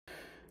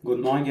Good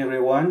morning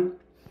everyone.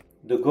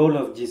 The goal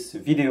of this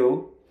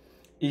video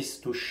is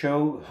to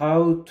show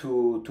how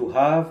to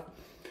have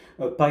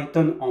a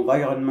Python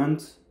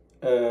environment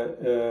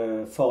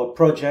for a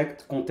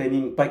project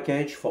containing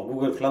package for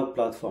Google Cloud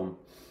Platform.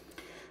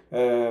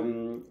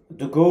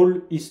 The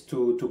goal is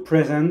to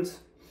present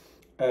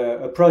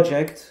a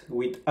project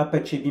with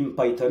Apache Beam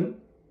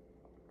Python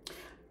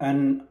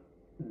and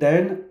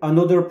then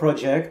another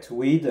project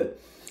with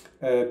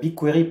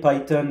BigQuery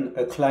Python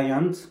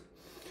client.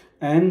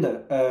 And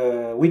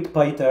with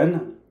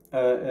Python,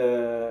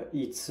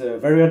 it's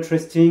very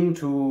interesting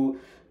to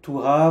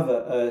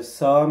have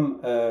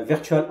some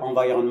virtual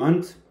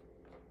environment.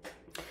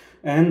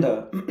 And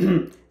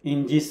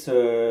in this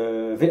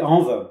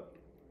PyEnv,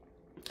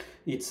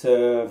 it's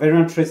very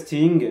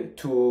interesting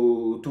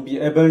to be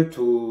able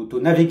to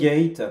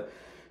navigate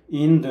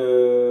in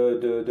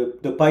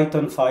the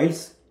Python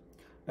files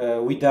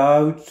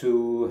without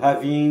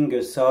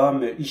having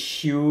some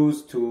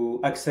issues to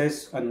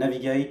access and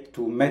navigate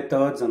to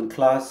methods and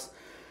class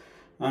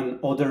and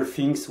other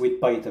things with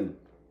Python.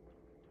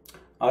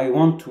 I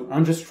want to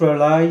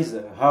industrialize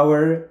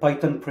our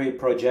Python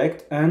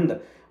project and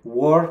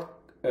work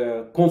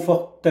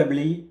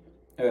comfortably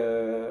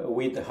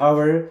with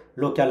our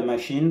local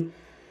machine.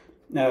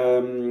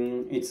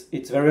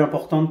 It's very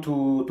important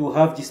to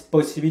have this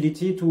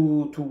possibility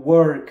to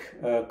work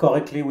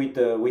correctly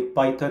with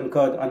Python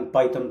code and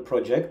Python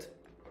project.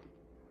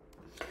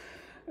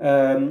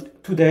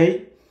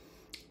 Today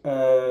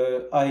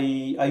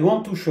I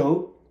want to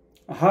show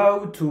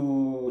how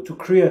to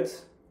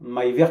create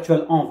my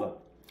virtual env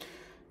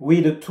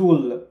with a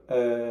tool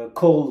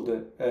called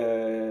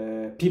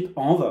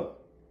Pipenv.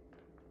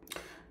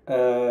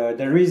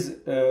 There is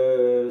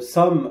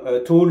some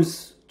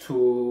tools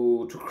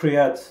to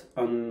create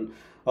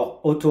or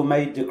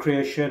automate the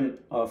creation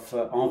of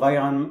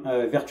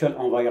virtual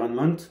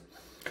environment.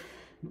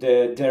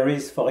 There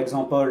is, for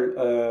example,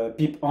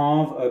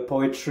 Pipenv,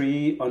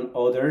 Poetry, and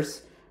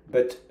others.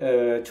 But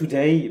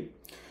today,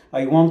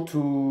 I want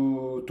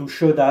to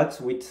show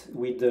that with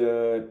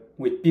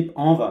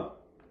Pipenv.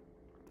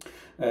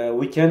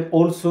 We can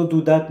also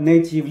do that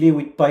natively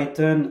with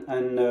Python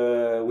and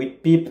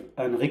with pip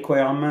and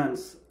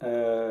requirements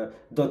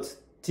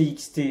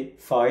 .txt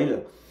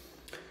file.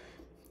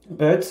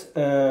 But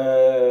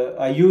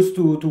I used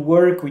to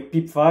work with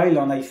PipFile,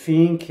 and I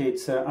think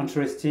it's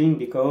interesting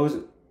because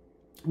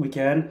we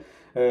can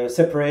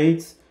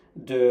separate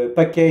the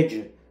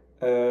package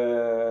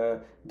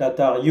that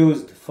are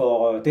used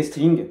for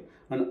testing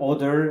and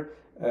other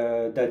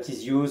that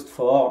is used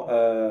for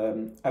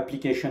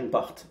application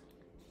part.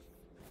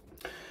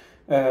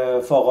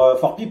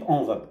 For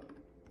Pipenv,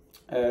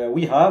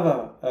 we have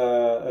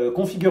a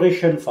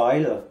configuration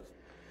file.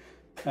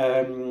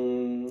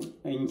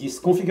 In this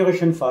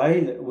configuration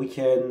file, we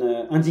can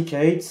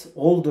indicate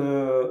all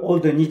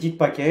the needed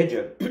package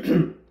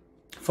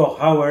for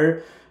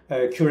our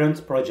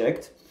current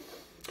project.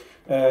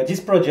 This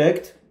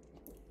project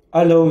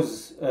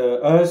allows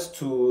us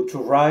to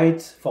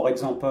write, for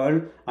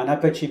example, an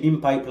Apache Beam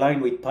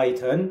pipeline with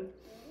Python.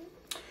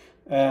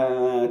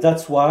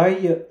 That's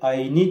why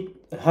I need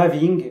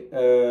having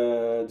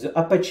the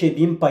Apache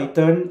Beam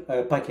Python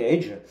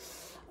package.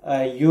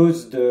 I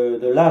used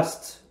the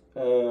last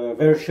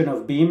version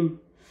of Beam,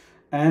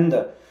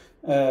 and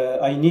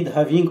I need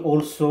having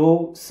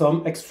also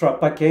some extra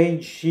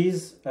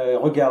packages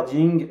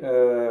regarding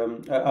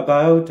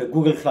about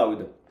Google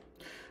Cloud,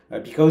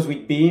 because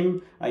with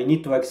Beam I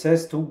need to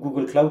access to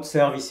Google Cloud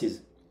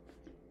services.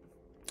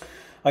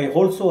 I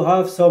also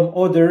have some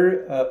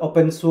other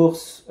open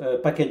source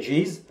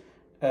packages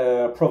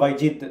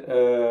provided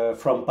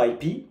from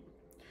PyPi.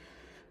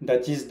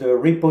 That is the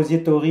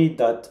repository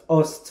that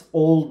hosts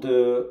all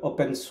the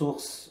open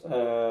source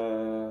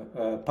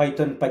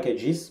Python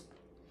packages.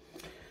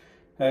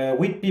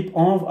 With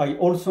Pipenv, I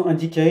also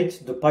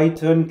indicate the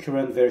Python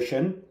current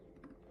version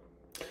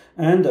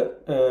and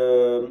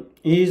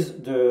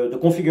is the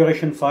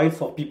configuration file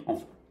for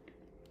Pipenv.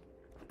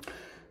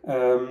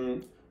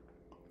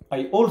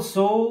 I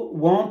also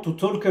want to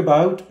talk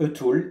about a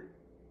tool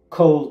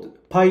called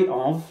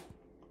PyEnv.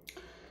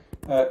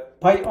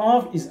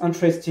 PyEnv is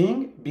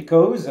interesting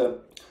because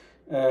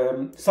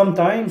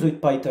sometimes with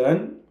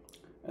Python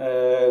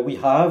we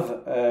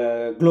have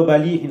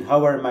globally in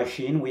our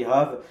machine we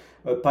have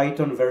a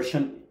Python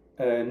version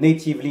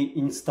natively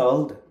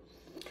installed,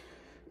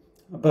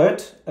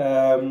 but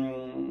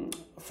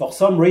for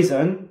some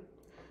reason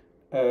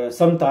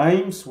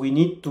sometimes we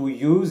need to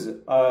use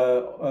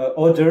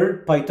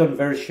other Python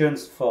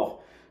versions for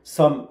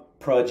some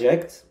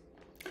projects.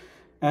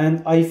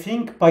 And I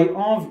think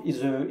PyEnv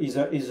is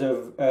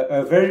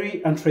a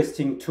very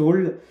interesting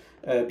tool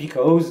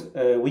because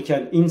we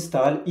can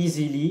install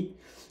easily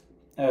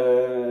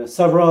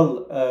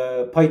several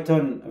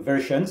Python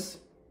versions,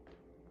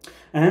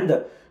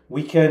 and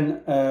we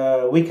can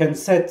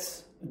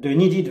set the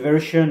needed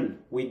version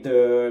with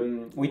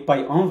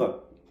PyEnv,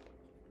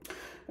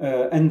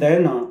 and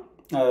then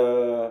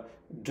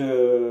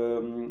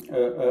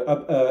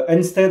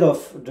instead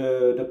of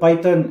the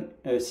Python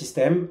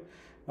system,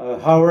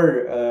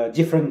 our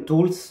different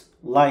tools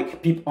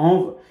like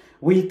Pipenv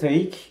will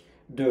take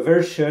the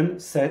version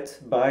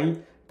set by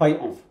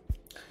PyEnv.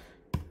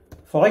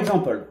 For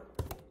example,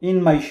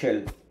 in my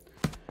shell,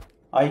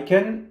 I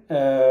can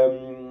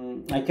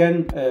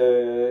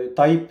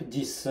type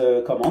this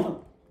command,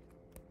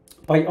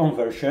 PyEnv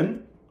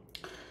version.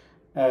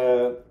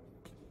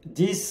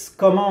 This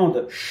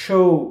command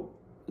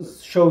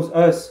shows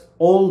us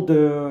all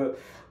the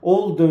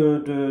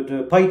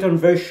Python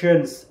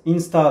versions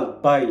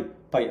installed by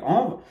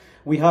PyEnv.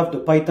 We have the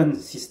Python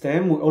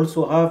system. We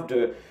also have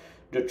the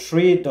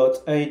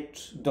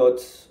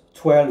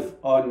 3.8.12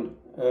 on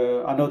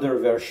another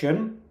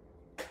version.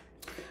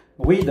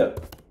 With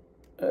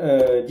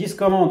this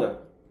command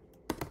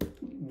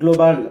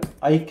global,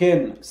 I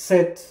can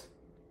set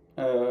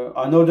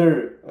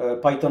another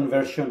Python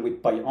version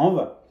with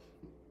PyEnv,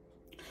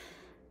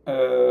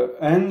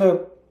 and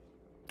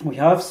we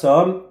have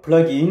some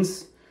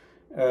plugins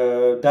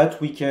that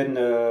we can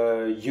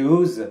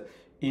use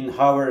in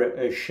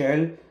our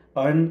shell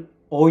on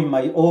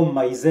my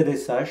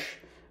ZSH.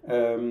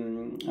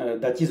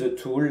 That is a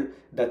tool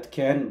that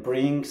can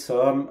bring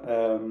some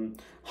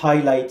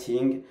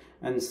highlighting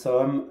and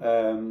some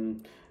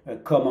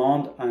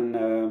command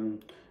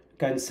and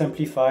can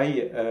simplify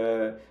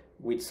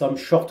with some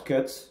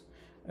shortcuts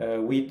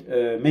with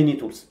many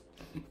tools.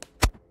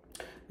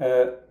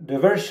 The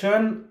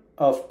version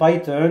of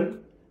Python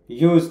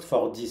used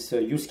for this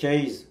use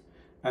case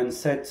and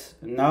set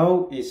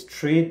now is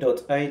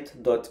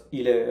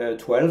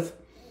 3.8.12,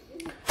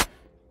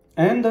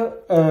 and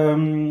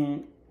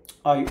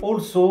I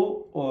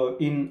also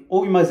in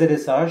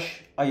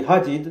OIMA-ZSH I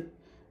added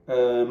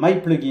my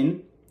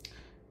plugin,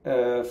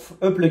 a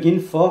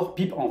plugin for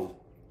Pipenv.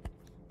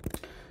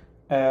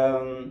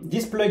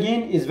 This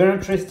plugin is very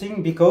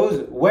interesting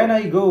because when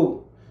I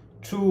go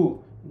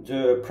to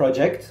the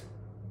project,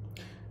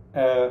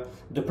 the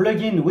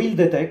plugin will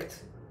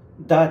detect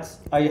that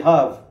I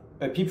have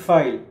a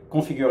PipFile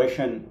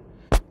configuration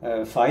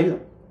file,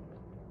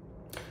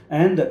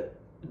 and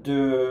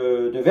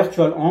the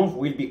virtual env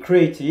will be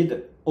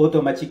created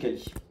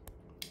automatically.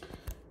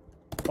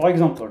 For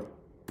example,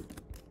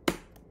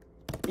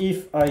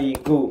 if I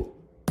go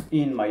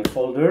in my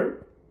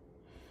folder,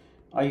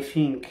 I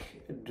think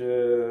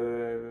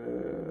the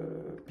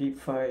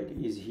PipFile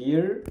is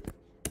here,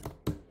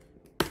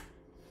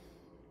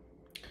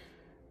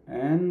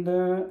 and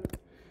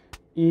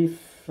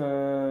if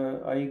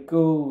I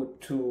go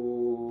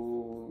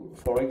to,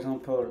 for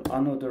example,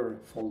 another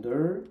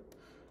folder,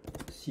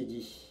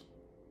 cd,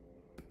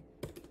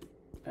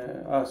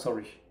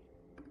 sorry,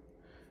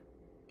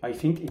 I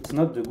think it's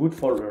not the good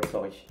folder,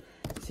 sorry,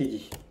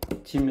 cd,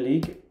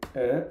 TeamLeague,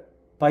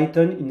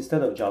 Python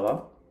instead of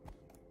Java.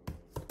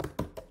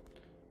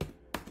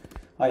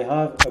 I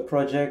have a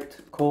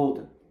project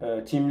called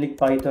TeamLeague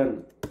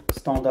Python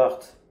standard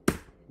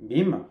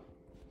beam,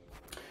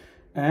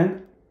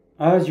 and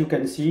as you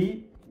can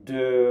see,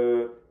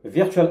 the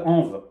virtual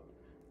env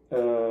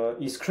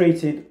is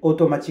created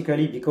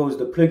automatically because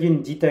the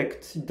plugin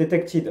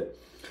detected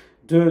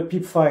the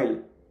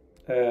PipFile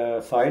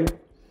file,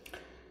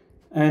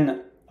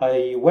 and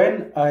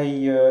when I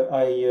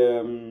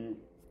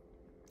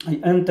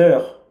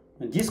enter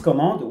this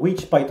command,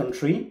 which Python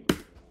 3,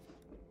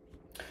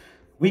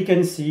 we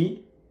can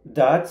see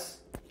that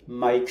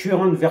my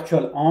current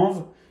virtual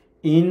env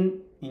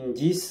in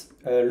this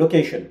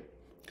location.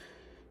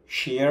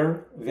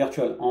 Share,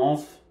 virtual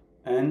env,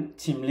 and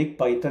TeamLeague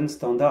Python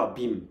standard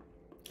beam.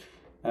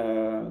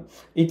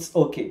 It's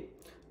okay.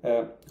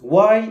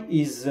 Why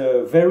is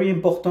very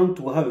important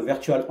to have a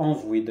virtual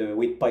env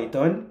with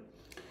Python?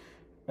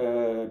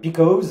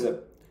 Because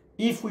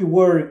if we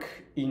work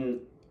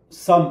in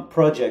some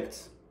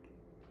projects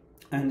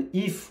and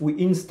if we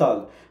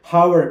install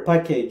our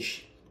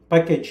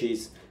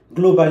packages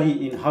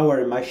globally in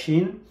our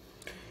machine,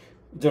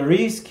 the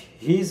risk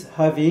is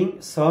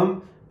having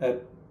some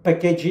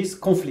packages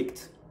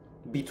conflict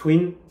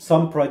between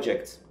some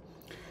projects.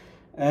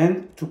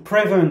 And to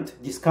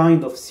prevent this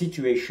kind of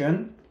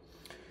situation,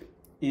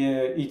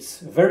 it's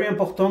very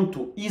important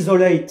to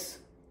isolate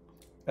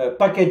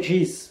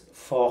packages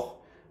for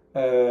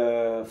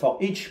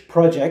each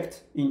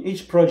project. In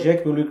each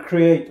project, we will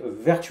create a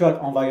virtual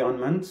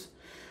environment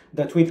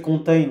that will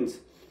contain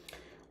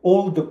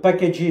all the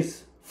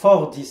packages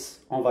for this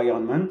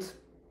environment,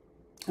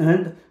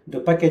 and the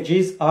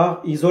packages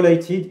are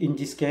isolated in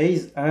this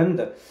case,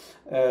 and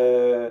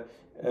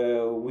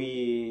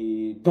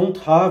we don't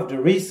have the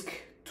risk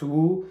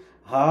to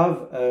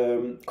have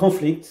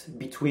conflict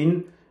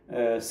between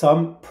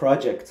some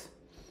projects.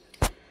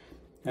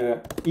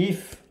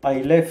 If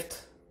I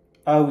left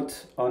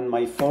out on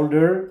my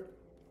folder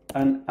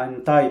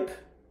and type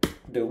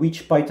the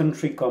which Python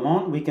 3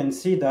 command, we can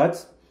see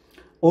that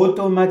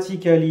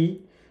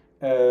automatically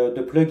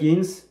the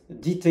plugins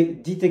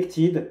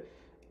detected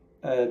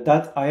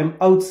that I am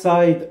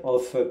outside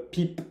of a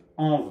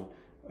Pipenv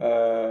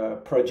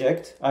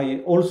project.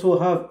 I also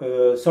have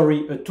a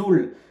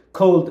tool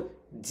called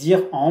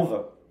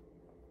DearEnv,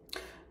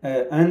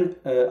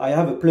 I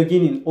have a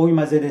plugin in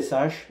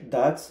OIMAZSH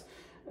that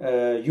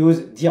use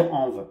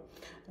DIRENV.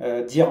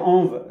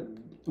 DIRENV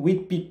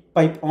with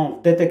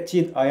PyPenv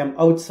detected I am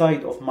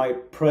outside of my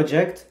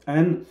project,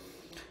 and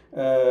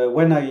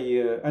when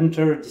I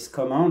enter this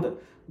command,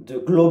 the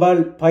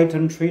global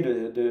Python tree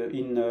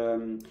in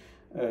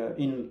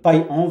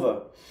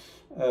PyEnv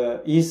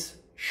is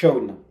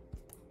shown.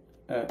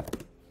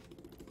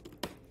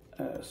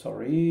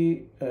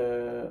 Sorry.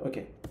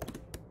 Okay.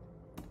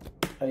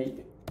 I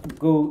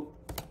go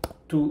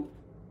to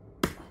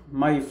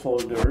my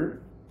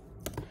folder.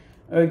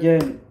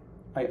 Again,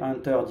 I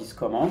enter this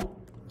command.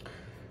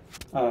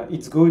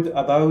 It's good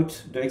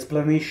about the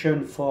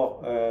explanation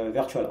for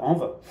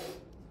virtualenv.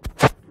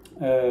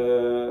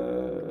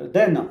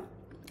 Then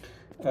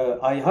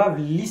I have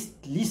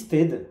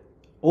listed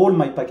all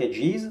my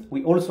packages.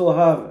 We also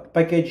have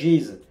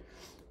packages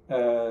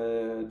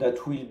that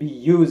will be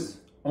used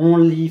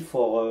only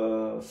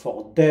for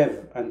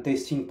dev and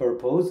testing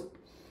purpose.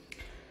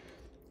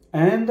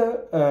 And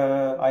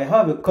I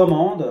have a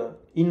command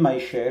in my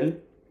shell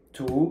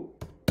to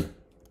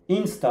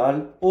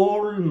install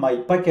all my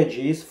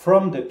packages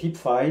from the pip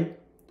file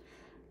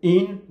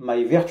in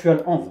my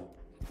virtualenv.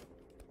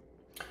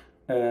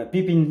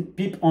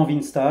 Pipenv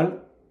install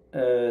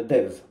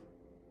dev.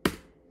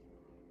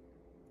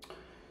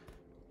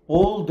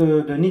 All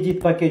the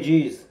needed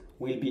packages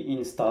will be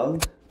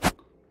installed.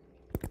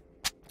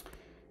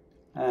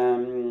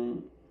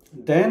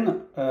 Then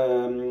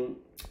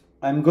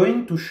I'm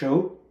going to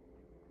show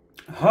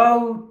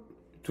how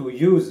to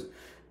use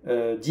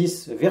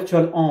this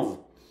virtualenv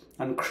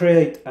and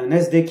create an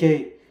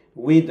SDK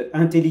with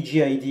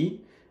IntelliJ IDEA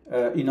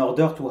in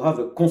order to have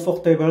a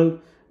comfortable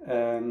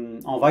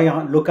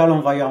local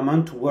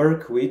environment to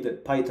work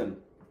with Python.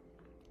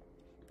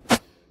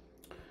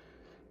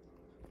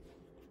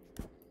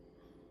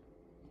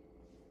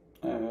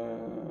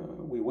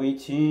 We're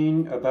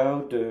waiting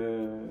about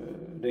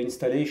the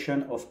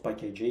installation of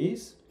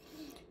packages.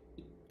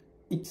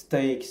 It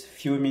takes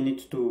few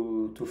minutes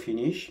to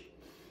finish.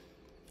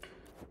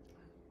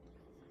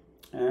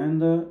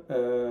 And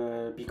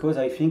because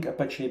I think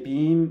Apache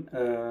Beam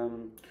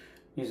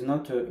is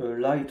not a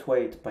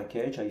lightweight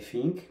package, I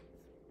think.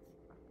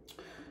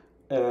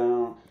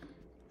 For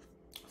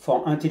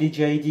IntelliJ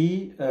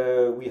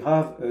IDEA, we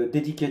have a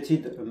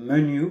dedicated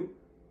menu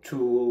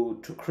to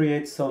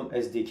create some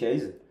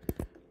SDKs.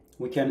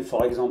 We can,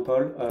 for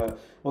example,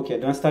 okay,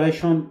 the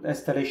installation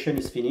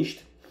is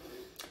finished.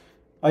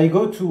 I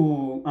go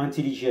to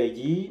IntelliJ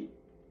IDEA.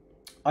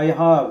 I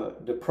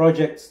have the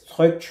project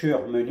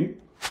structure menu.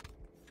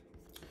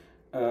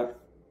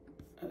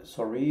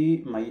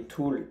 Sorry, my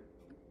tool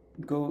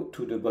go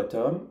to the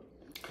bottom.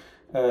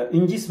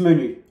 In this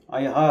menu,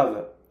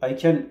 I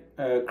can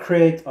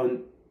create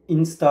and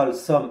install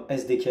some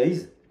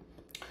SDKs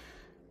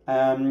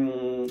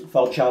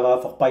for Java,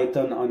 for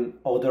Python, and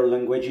other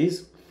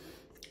languages.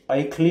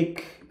 I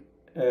click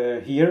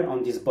here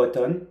on this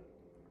button,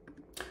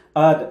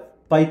 add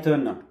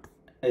Python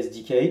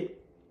SDK.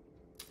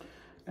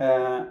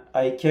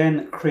 I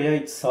can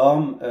create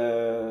some.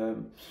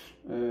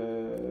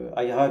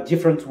 I have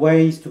different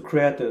ways to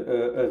create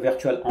a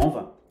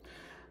virtualenv,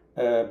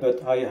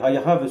 but I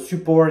have a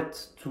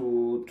support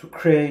to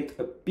create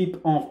a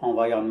Pipenv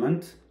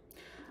environment.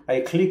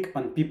 I click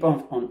on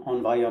Pipenv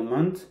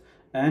environment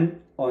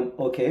and on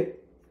OK.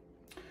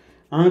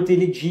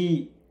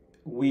 IntelliJ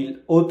will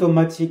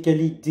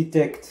automatically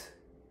detect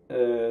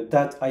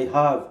that I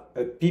have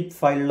a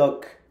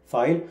PipFile.lock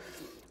file.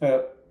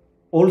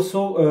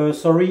 Also,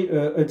 sorry,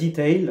 a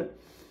detail.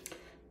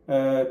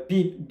 A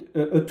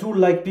tool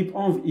like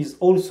Pipenv is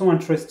also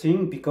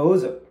interesting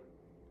because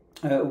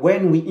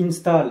when we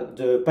install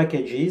the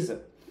packages,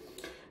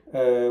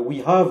 we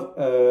have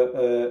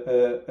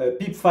a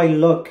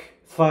PipFile.lock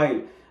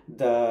file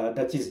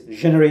that is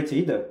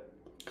generated.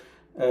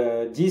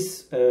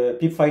 This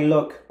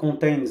PipFile.lock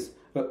contains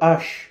a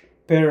hash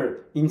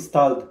per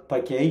installed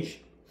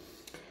package,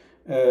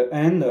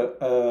 and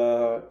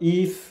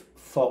if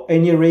for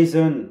any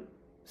reason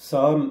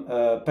some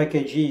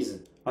packages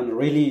and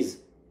release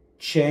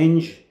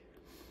change,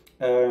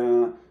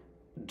 the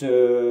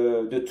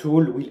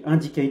tool will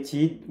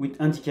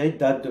indicate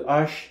that the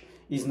hash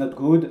is not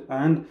good,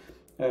 and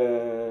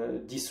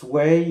this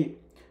way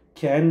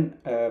can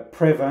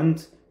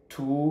prevent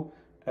to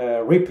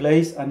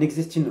replace an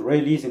existing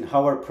release in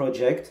our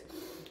project.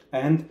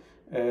 And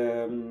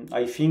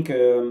I think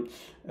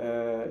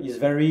is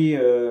very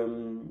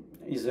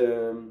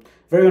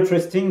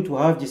interesting to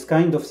have this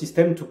kind of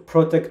system to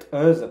protect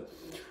us.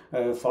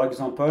 For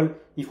example,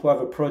 if we have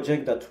a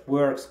project that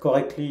works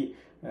correctly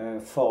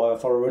for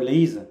a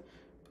release,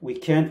 we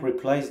can't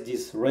replace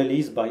this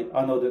release by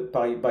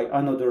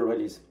another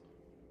release.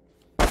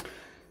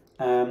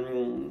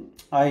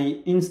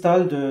 I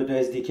install the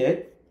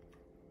SDK.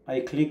 I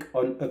click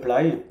on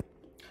apply.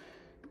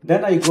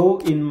 Then I go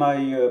in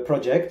my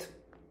project,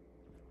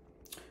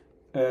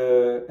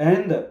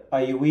 and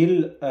I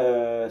will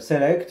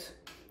select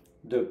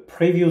the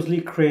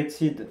previously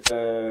created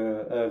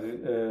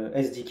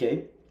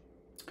SDK.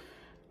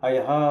 I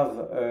have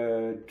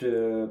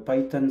the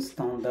Python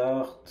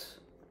standard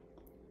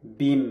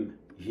beam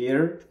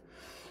here.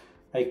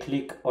 I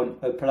click on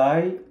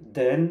apply,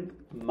 then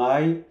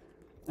my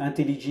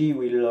IntelliJ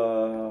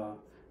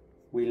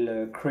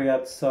will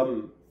create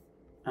some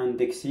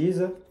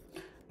indexes,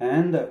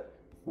 and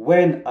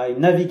when I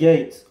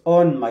navigate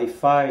on my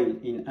file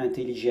in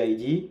IntelliJ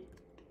IDEA,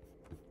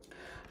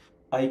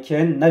 I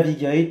can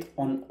navigate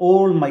on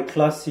all my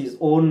classes,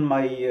 all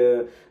my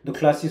the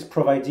classes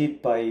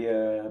provided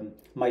by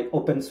my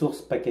open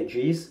source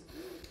packages.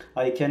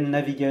 I can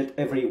navigate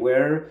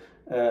everywhere.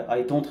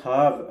 I don't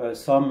have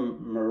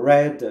some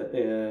red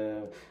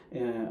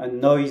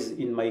noise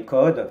in my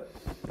code.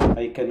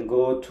 I can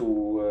go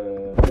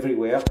to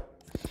everywhere.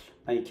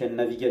 I can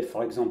navigate,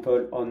 for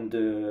example, on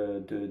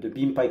the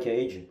Beam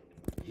package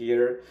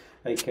here.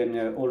 I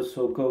can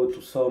also go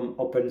to some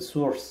open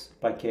source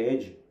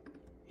package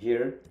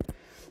here,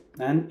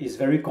 and it's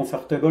very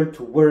comfortable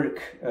to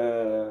work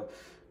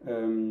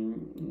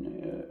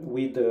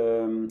with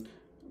the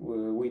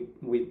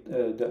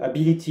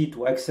ability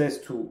to access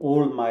to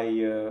all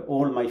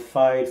my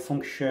file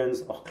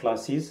functions or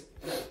classes,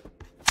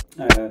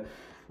 and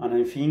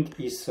I think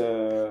it's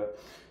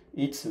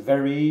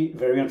very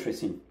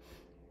interesting.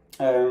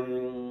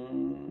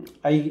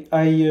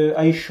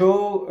 I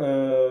show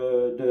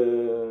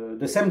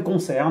the same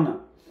concern,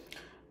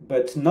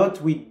 but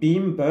not with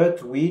Beam,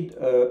 but with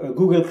a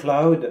Google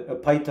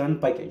Cloud Python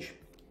package.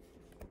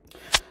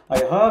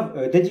 I have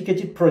a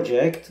dedicated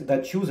project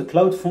that uses a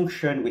cloud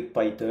function with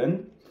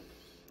Python.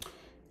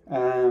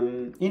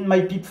 In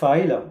my pip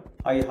file,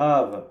 I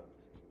have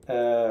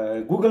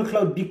a Google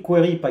Cloud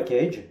BigQuery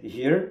package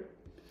here,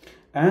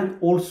 and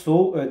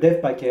also a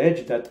dev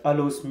package that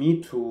allows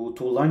me to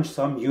launch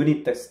some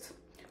unit tests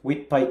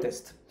with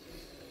PyTest.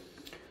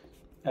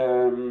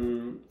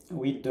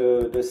 With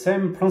the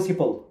same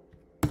principle,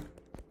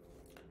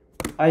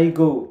 I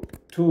go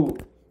to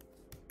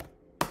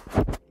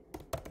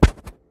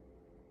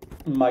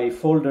my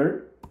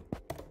folder,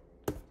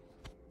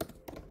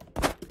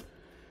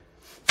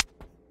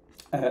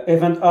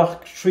 event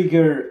arc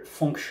trigger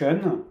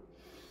function,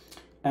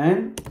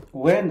 and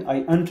when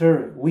I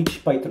enter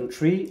which Python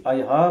tree, I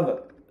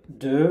have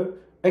the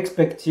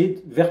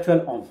expected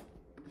virtual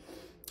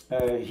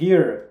env.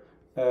 Here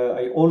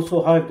I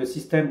also have the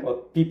system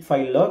of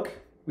PipFile.lock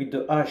with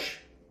the hash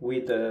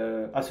with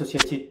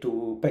associated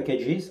to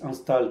packages,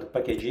 installed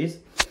packages.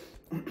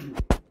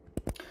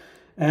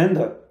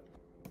 And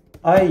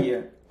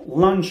I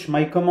launch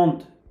my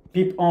command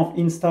pipenv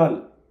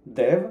install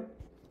dev,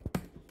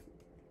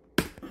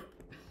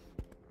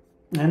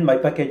 and my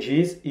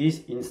packages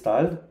is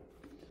installed.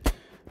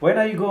 When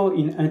I go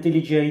in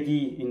IntelliJ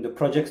IDEA in the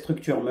project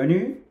structure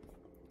menu,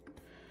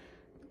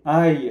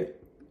 I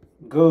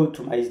go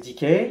to my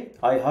SDK.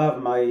 I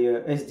have my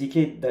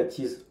SDK that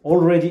is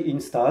already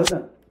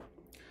installed.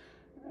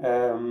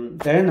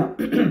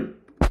 Then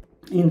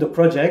in the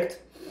project,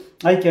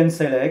 I can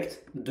select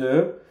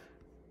the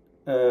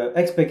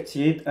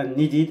expected and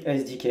needed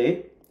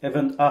SDK,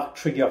 event arc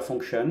trigger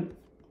function,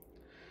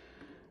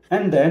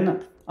 and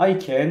then I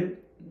can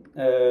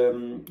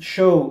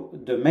show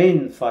the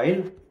main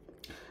file,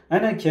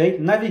 and I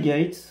can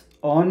navigate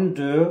on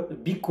the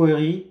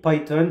BigQuery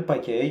Python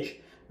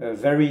package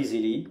very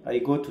easily. I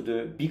go to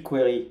the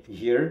BigQuery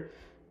here,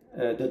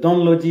 the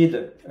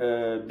downloaded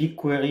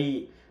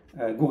BigQuery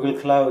Google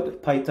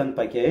Cloud Python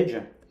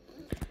package,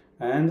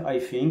 and I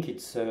think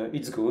it's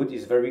good.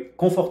 It's very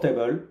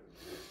comfortable.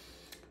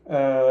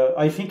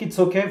 I think it's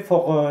okay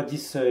for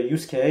this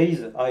use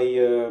case.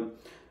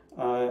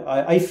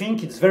 I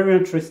think it's very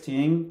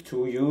interesting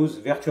to use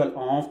virtual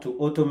env to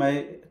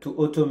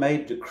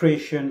automate the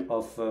creation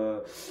of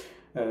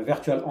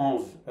virtual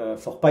env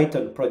for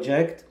Python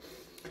project.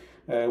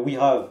 We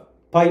have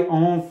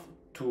PyEnv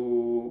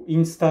to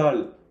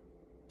install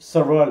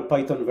several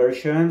Python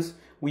versions.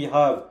 We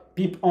have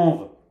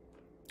PipEnv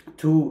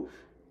to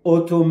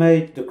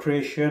automate the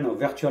creation of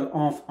virtual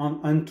env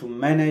and to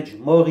manage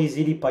more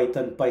easily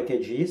Python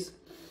packages.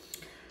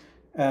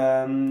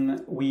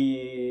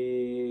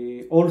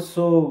 We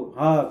also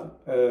have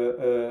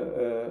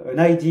an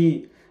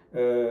IDE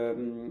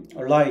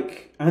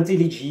like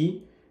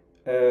IntelliJ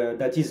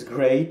that is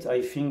great.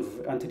 I think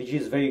IntelliJ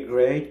is very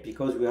great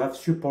because we have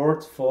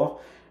support for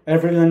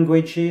every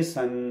languages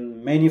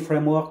and many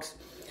frameworks,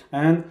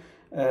 and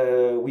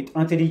with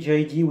IntelliJ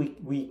IDEA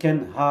we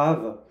can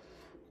have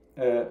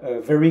a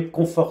very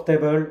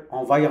comfortable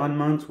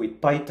environment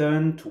with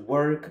Python to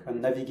work and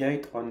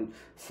navigate on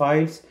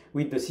files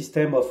with the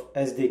system of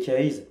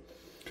SDKs,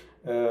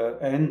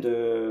 and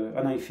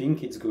I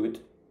think it's good.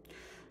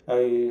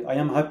 I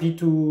am happy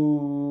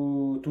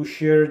to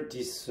share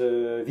this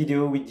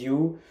video with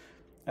you.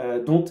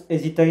 Don't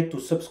hesitate to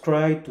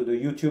subscribe to the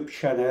YouTube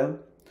channel,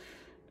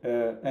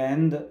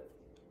 and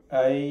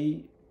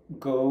I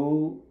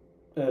go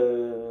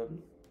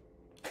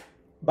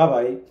bye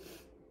bye.